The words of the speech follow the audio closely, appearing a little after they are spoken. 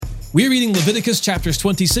We're reading Leviticus chapters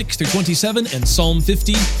 26 through 27 and Psalm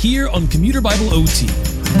 50 here on Commuter Bible OT.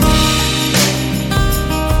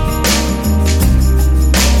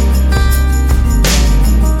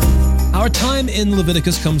 Our time in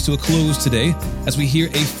Leviticus comes to a close today as we hear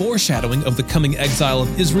a foreshadowing of the coming exile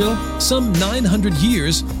of Israel some 900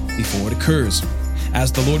 years before it occurs,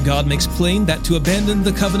 as the Lord God makes plain that to abandon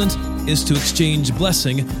the covenant is to exchange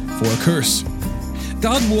blessing for a curse.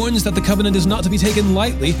 God warns that the covenant is not to be taken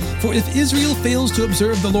lightly, for if Israel fails to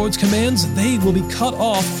observe the Lord's commands, they will be cut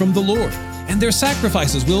off from the Lord, and their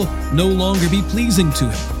sacrifices will no longer be pleasing to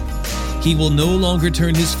Him. He will no longer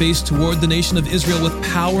turn His face toward the nation of Israel with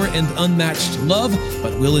power and unmatched love,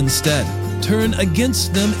 but will instead turn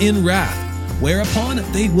against them in wrath, whereupon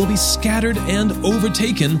they will be scattered and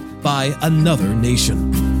overtaken by another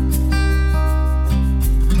nation.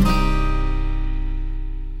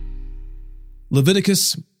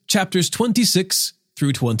 Leviticus chapters 26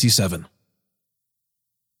 through 27.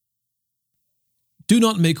 Do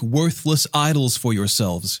not make worthless idols for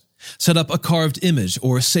yourselves. Set up a carved image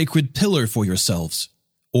or a sacred pillar for yourselves,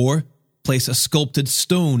 or place a sculpted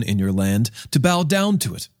stone in your land to bow down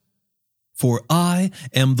to it. For I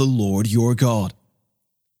am the Lord your God.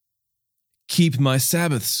 Keep my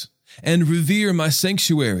Sabbaths and revere my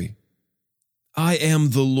sanctuary. I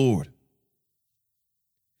am the Lord.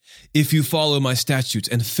 If you follow my statutes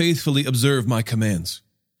and faithfully observe my commands,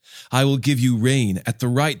 I will give you rain at the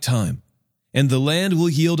right time, and the land will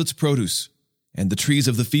yield its produce, and the trees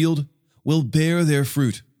of the field will bear their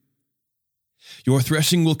fruit. Your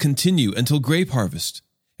threshing will continue until grape harvest,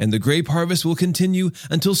 and the grape harvest will continue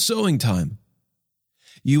until sowing time.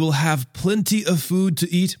 You will have plenty of food to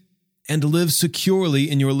eat and live securely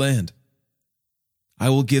in your land. I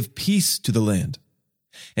will give peace to the land,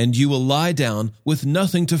 and you will lie down with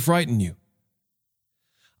nothing to frighten you.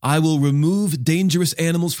 I will remove dangerous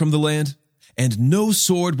animals from the land, and no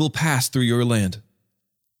sword will pass through your land.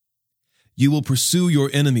 You will pursue your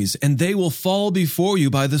enemies, and they will fall before you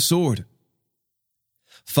by the sword.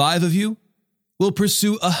 5 of you will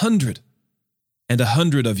pursue 100, and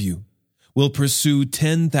 100 of you will pursue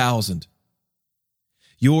 10,000.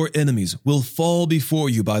 Your enemies will fall before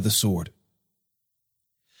you by the sword.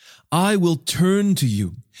 I will turn to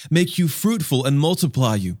you, make you fruitful and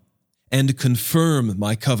multiply you, and confirm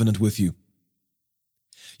my covenant with you.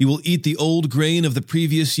 You will eat the old grain of the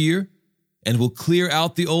previous year, and will clear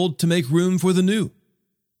out the old to make room for the new.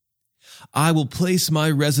 I will place my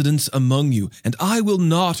residence among you, and I will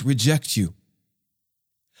not reject you.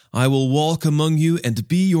 I will walk among you and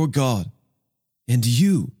be your God, and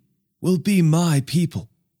you will be my people.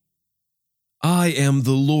 I am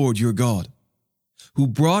the Lord your God, who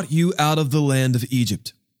brought you out of the land of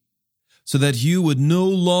Egypt, so that you would no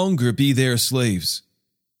longer be their slaves.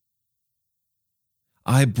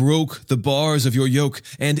 I broke the bars of your yoke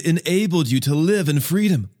and enabled you to live in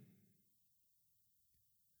freedom.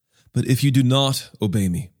 But if you do not obey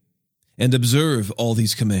me and observe all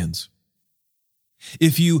these commands,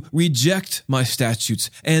 if you reject my statutes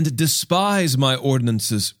and despise my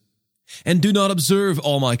ordinances, and do not observe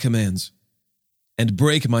all my commands, and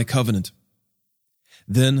break my covenant,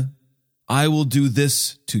 then I will do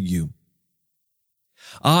this to you.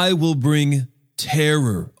 I will bring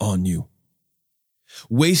terror on you,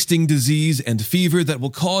 wasting disease and fever that will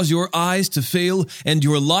cause your eyes to fail and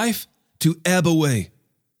your life to ebb away.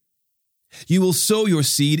 You will sow your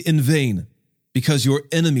seed in vain, because your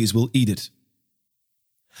enemies will eat it.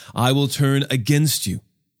 I will turn against you,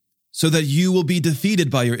 so that you will be defeated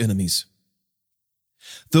by your enemies.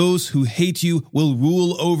 Those who hate you will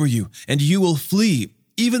rule over you, and you will flee,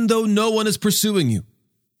 even though no one is pursuing you.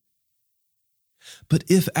 But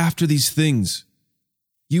if after these things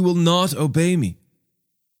you will not obey me,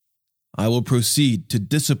 I will proceed to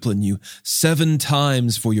discipline you 7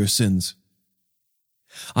 times for your sins.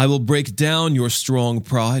 I will break down your strong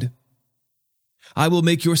pride. I will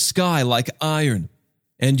make your sky like iron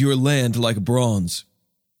and your land like bronze,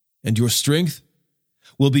 and your strength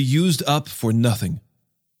will be used up for nothing.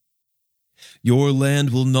 Your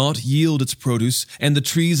land will not yield its produce, and the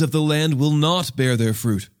trees of the land will not bear their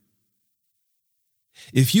fruit.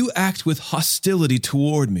 If you act with hostility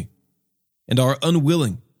toward me and are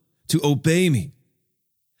unwilling to obey me,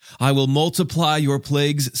 I will multiply your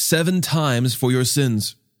plagues 7 times for your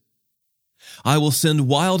sins. I will send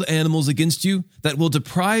wild animals against you that will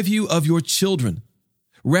deprive you of your children,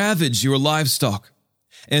 ravage your livestock,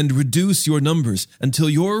 and reduce your numbers until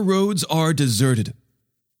your roads are deserted.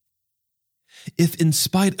 If in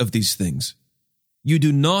spite of these things you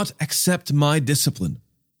do not accept my discipline,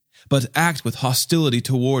 but act with hostility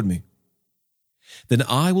toward me, then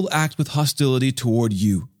I will act with hostility toward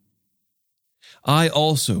you I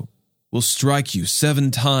also will strike you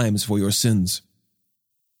 7 times for your sins.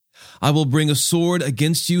 I will bring a sword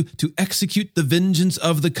against you to execute the vengeance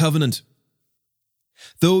of the covenant.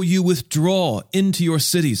 Though you withdraw into your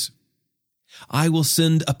cities, I will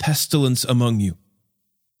send a pestilence among you,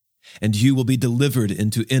 and you will be delivered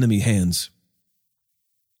into enemy hands.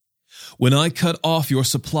 When I cut off your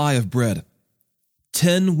supply of bread,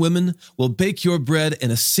 10 women will bake your bread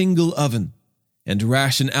in a single oven and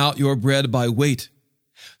ration out your bread by weight,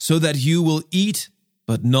 so that you will eat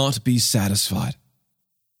but not be satisfied.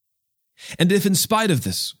 And if in spite of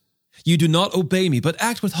this you do not obey me but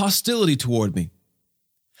act with hostility toward me,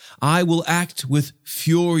 I will act with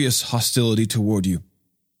furious hostility toward you.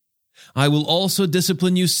 I will also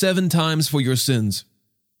discipline you 7 times for your sins.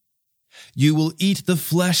 You will eat the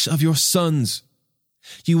flesh of your sons.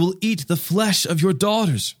 You will eat the flesh of your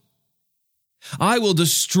daughters. I will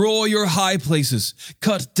destroy your high places,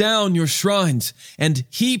 cut down your shrines, and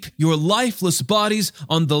heap your lifeless bodies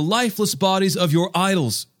on the lifeless bodies of your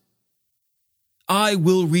idols. I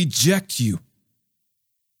will reject you.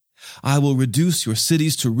 I will reduce your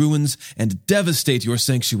cities to ruins and devastate your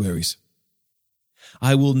sanctuaries.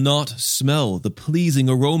 I will not smell the pleasing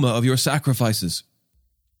aroma of your sacrifices.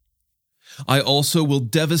 I also will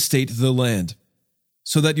devastate the land,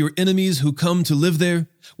 so that your enemies who come to live there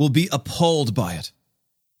will be appalled by it.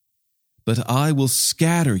 But I will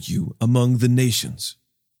scatter you among the nations,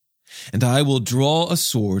 and I will draw a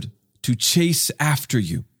sword to chase after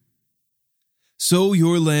you. So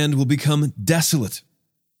your land will become desolate,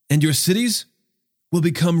 and your cities will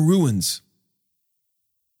become ruins.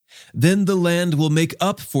 Then the land will make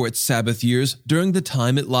up for its Sabbath years during the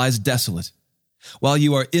time it lies desolate, while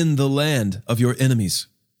you are in the land of your enemies.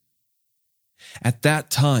 At that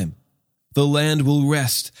time, the land will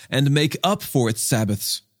rest and make up for its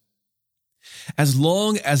Sabbaths. As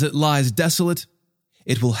long as it lies desolate,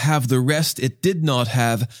 it will have the rest it did not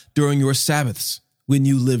have during your Sabbaths when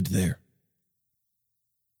you lived there.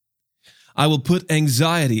 I will put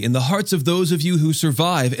anxiety in the hearts of those of you who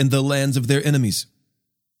survive in the lands of their enemies.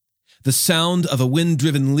 The sound of a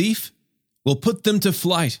wind-driven leaf will put them to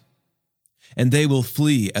flight, and they will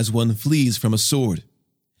flee as one flees from a sword,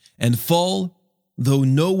 and fall though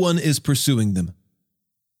no one is pursuing them.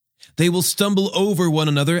 They will stumble over one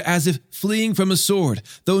another as if fleeing from a sword,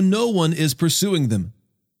 though no one is pursuing them.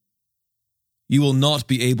 You will not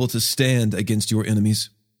be able to stand against your enemies.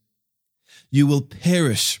 You will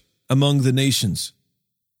perish among the nations.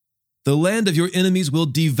 The land of your enemies will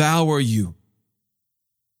devour you.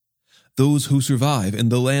 Those who survive in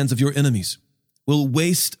the lands of your enemies will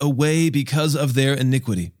waste away because of their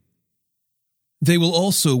iniquity. They will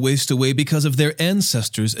also waste away because of their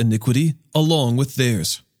ancestors' iniquity along with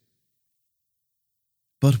theirs.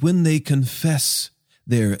 But when they confess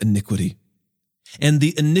their iniquity and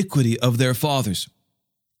the iniquity of their fathers,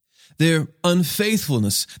 their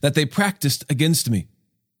unfaithfulness that they practiced against me,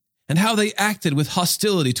 and how they acted with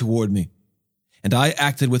hostility toward me, and I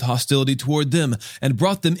acted with hostility toward them and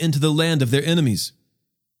brought them into the land of their enemies,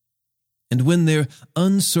 and when their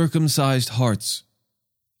uncircumcised hearts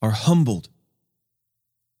are humbled,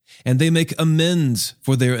 and they make amends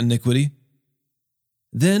for their iniquity,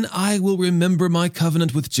 then I will remember my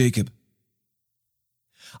covenant with Jacob.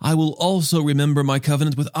 I will also remember my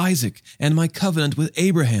covenant with Isaac and my covenant with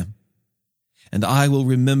Abraham, and I will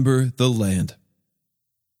remember the land.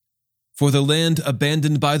 For the land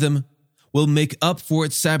abandoned by them will make up for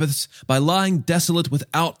its Sabbaths by lying desolate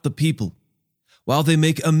without the people, while they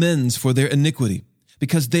make amends for their iniquity,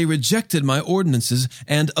 because they rejected my ordinances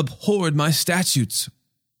and abhorred my statutes.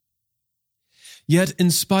 Yet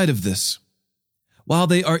in spite of this, while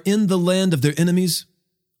they are in the land of their enemies,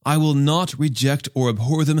 I will not reject or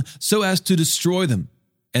abhor them so as to destroy them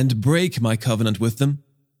and break my covenant with them,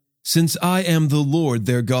 since I am the Lord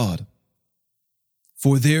their God.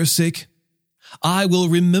 For their sake, I will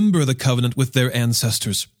remember the covenant with their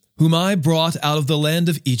ancestors, whom I brought out of the land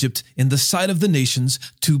of Egypt in the sight of the nations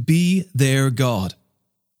to be their God.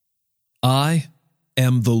 I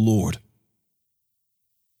am the Lord.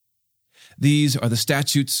 These are the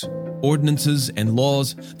statutes, ordinances, and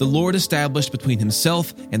laws the Lord established between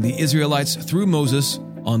himself and the Israelites through Moses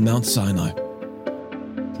on Mount Sinai.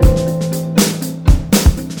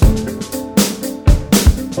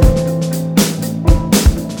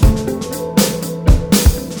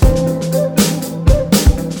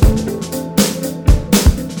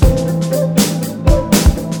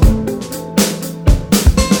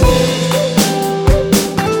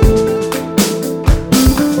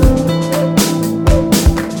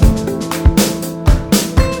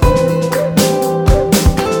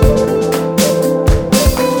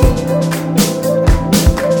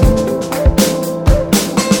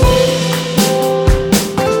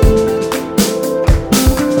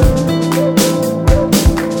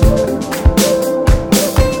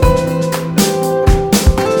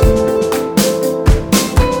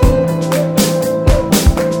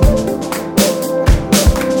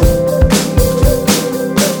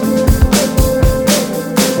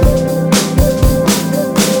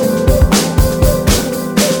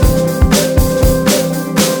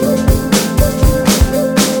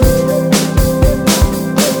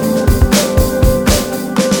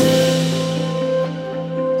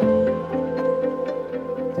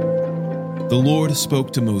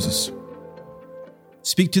 spoke to Moses,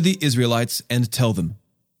 "Speak to the Israelites and tell them,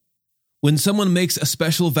 when someone makes a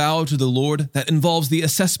special vow to the Lord that involves the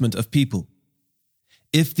assessment of people,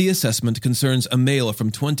 if the assessment concerns a male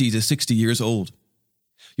from 20 to 60 years old,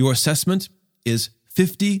 your assessment is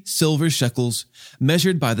 50 silver shekels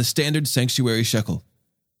measured by the standard sanctuary shekel.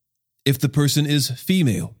 If the person is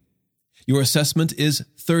female, your assessment is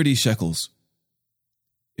 30 shekels.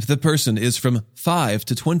 If the person is from 5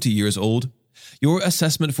 to 20 years old, your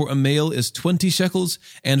assessment for a male is 20 shekels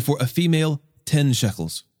and for a female 10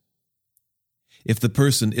 shekels. If the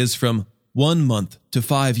person is from 1 month to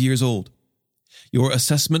 5 years old, your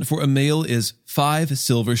assessment for a male is 5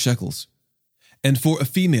 silver shekels, and for a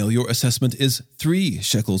female your assessment is 3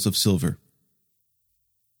 shekels of silver.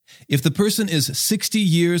 If the person is 60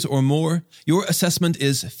 years or more, your assessment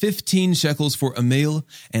is 15 shekels for a male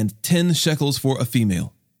and 10 shekels for a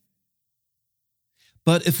female.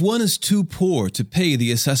 But if one is too poor to pay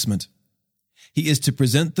the assessment, he is to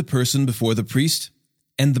present the person before the priest,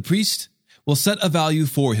 and the priest will set a value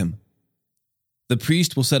for him. The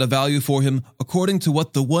priest will set a value for him according to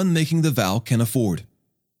what the one making the vow can afford.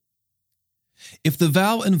 If the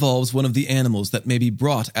vow involves one of the animals that may be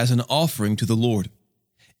brought as an offering to the Lord,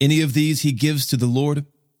 any of these he gives to the Lord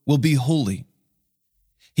will be holy.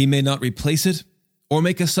 He may not replace it or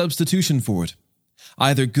make a substitution for it,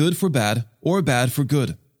 either good for bad or bad for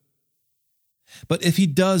good. But if he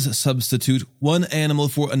does substitute one animal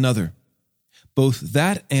for another, both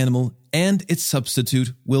that animal and its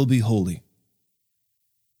substitute will be holy.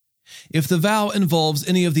 If the vow involves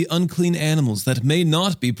any of the unclean animals that may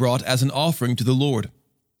not be brought as an offering to the Lord,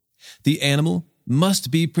 the animal must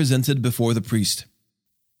be presented before the priest.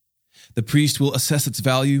 The priest will assess its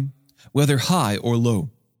value, whether high or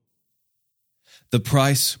low. The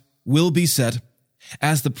price will be set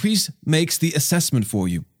as the priest makes the assessment for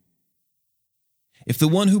you. If the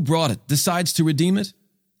one who brought it decides to redeem it,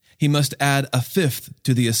 he must add a fifth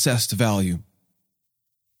to the assessed value.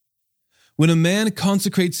 When a man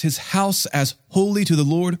consecrates his house as holy to the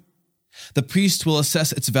Lord, the priest will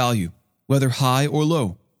assess its value, whether high or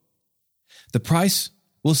low. The price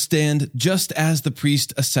will stand just as the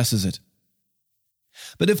priest assesses it.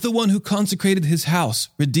 But if the one who consecrated his house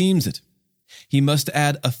redeems it, he must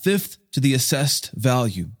add a fifth to the assessed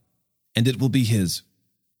value, and it will be his.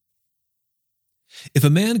 If a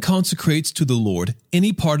man consecrates to the Lord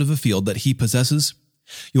any part of a field that he possesses,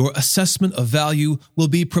 your assessment of value will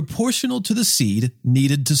be proportional to the seed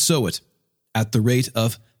needed to sow it, at the rate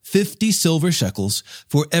of 50 silver shekels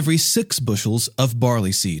for every 6 bushels of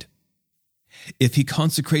barley seed. If he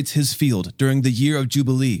consecrates his field during the year of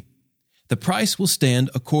Jubilee, the price will stand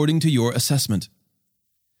according to your assessment.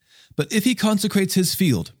 But if he consecrates his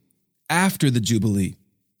field after the Jubilee,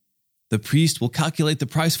 the priest will calculate the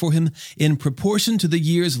price for him in proportion to the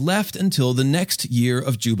years left until the next year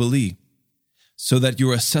of Jubilee, so that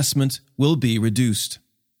your assessment will be reduced.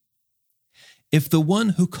 If the one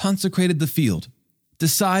who consecrated the field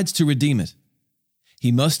decides to redeem it,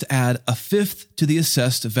 he must add a fifth to the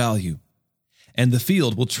assessed value, and the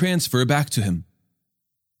field will transfer back to him.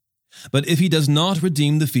 But if he does not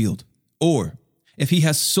redeem the field, or if he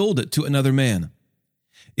has sold it to another man,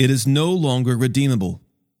 it is no longer redeemable.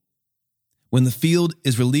 When the field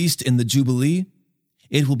is released in the Jubilee,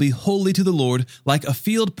 it will be holy to the Lord like a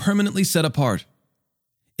field permanently set apart.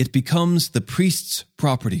 It becomes the priest's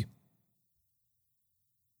property.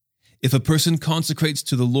 If a person consecrates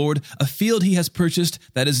to the Lord a field he has purchased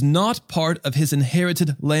that is not part of his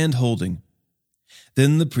inherited landholding,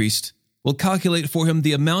 then the priest will calculate for him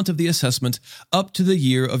the amount of the assessment up to the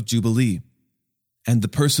year of Jubilee, and the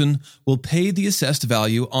person will pay the assessed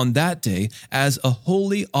value on that day as a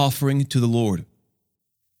holy offering to the Lord.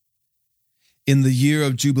 In the year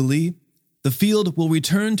of Jubilee, the field will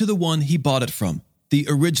return to the one he bought it from, the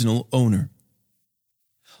original owner.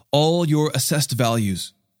 All your assessed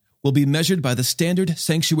values will be measured by the standard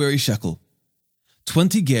sanctuary shekel,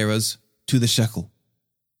 20 gerahs to the shekel.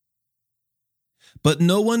 But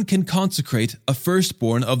no one can consecrate a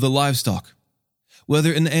firstborn of the livestock,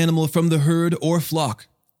 whether an animal from the herd or flock,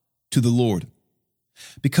 to the Lord,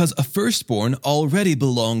 because a firstborn already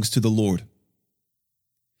belongs to the Lord.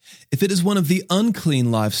 If it is one of the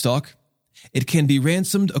unclean livestock, it can be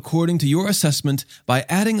ransomed according to your assessment by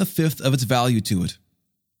adding a fifth of its value to it.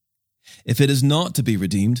 If it is not to be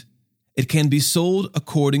redeemed, it can be sold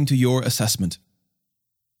according to your assessment.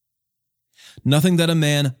 Nothing that a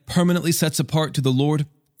man permanently sets apart to the Lord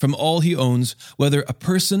from all he owns, whether a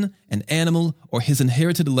person, an animal, or his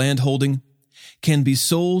inherited landholding, can be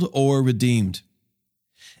sold or redeemed.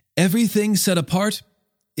 Everything set apart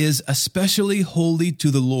is especially holy to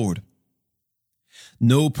the Lord.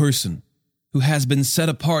 No person who has been set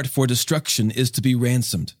apart for destruction is to be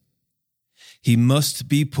ransomed. He must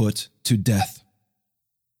be put to death.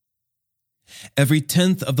 Every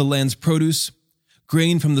tenth of the land's produce,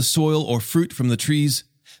 grain from the soil or fruit from the trees,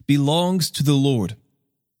 belongs to the Lord.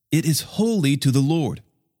 It is holy to the Lord.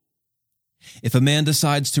 If a man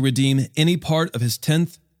decides to redeem any part of his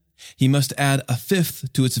tenth, he must add a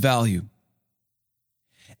fifth to its value.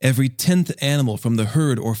 Every 10th animal from the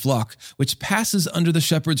herd or flock which passes under the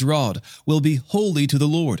shepherd's rod will be holy to the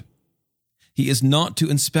Lord. He is not to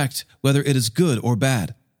inspect whether it is good or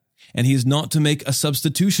bad, and he is not to make a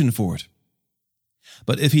substitution for it.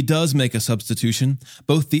 But if he does make a substitution,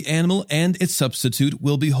 both the animal and its substitute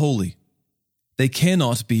will be holy. They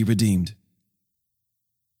cannot be redeemed.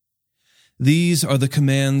 These are the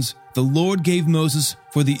commands the Lord gave Moses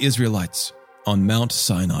for the Israelites on Mount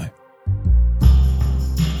Sinai.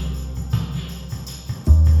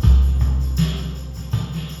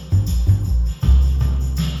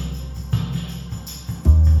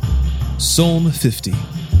 Psalm 50.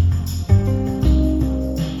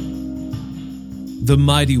 The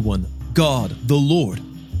Mighty One, God, the Lord,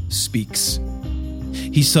 speaks.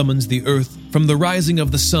 He summons the earth from the rising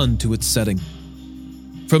of the sun to its setting.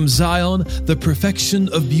 From Zion, the perfection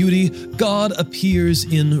of beauty, God appears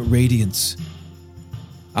in radiance.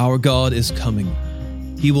 Our God is coming.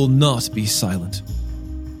 He will not be silent.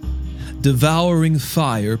 Devouring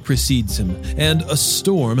fire precedes him, and a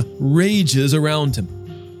storm rages around him.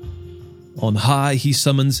 On high he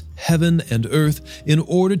summons heaven and earth in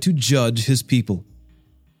order to judge his people.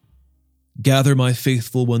 Gather my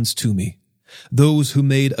faithful ones to me, those who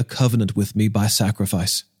made a covenant with me by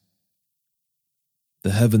sacrifice.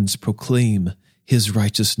 The heavens proclaim his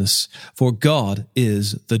righteousness, for God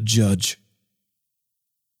is the judge.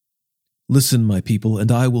 Listen, my people,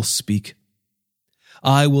 and I will speak.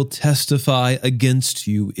 I will testify against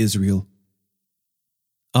you, Israel.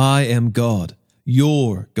 I am God,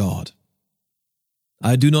 your God.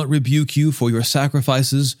 I do not rebuke you for your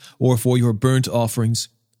sacrifices or for your burnt offerings,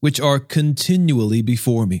 which are continually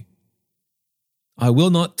before me. I will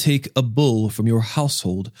not take a bull from your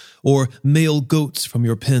household or male goats from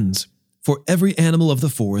your pens, for every animal of the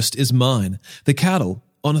forest is mine, the cattle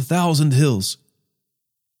on 1,000 hills.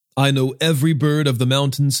 I know every bird of the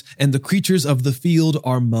mountains, and the creatures of the field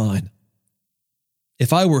are mine.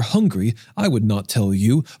 If I were hungry, I would not tell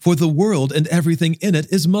you, for the world and everything in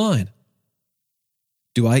it is mine.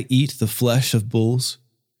 Do I eat the flesh of bulls,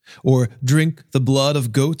 or drink the blood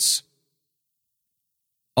of goats?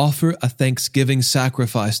 Offer a thanksgiving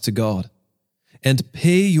sacrifice to God, and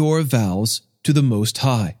pay your vows to the Most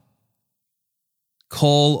High.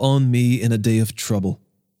 Call on me in a day of trouble.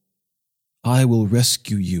 I will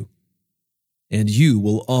rescue you, and you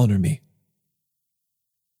will honor me.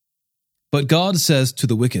 But God says to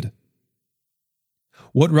the wicked,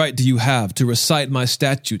 what right do you have to recite my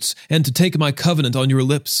statutes and to take my covenant on your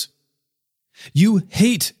lips? You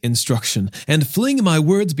hate instruction and fling my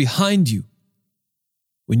words behind you.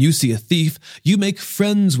 When you see a thief, you make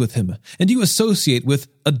friends with him, and you associate with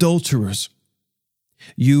adulterers.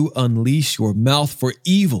 You unleash your mouth for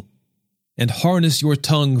evil and harness your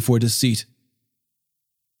tongue for deceit.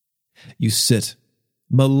 You sit,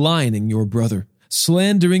 maligning your brother,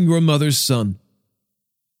 slandering your mother's son.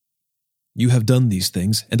 You have done these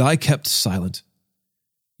things, and I kept silent.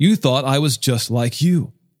 You thought I was just like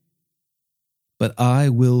you. But I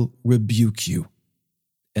will rebuke you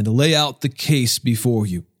and lay out the case before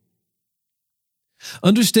you.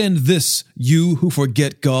 Understand this, you who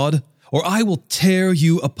forget God, or I will tear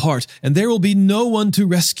you apart, and there will be no one to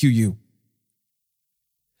rescue you.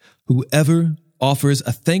 Whoever offers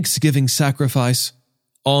a thanksgiving sacrifice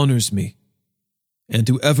honors me, and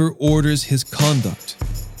whoever orders his conduct,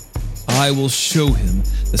 I will show him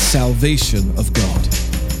the salvation of God.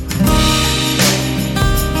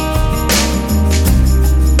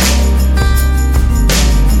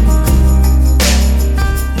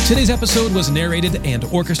 Today's episode was narrated and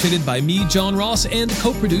orchestrated by me, John Ross, and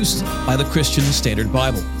co-produced by the Christian Standard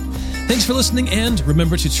Bible. Thanks for listening, and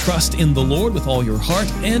remember to trust in the Lord with all your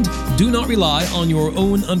heart, and do not rely on your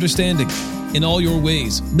own understanding. In all your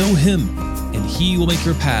ways, know Him, and He will make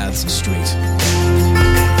your paths straight.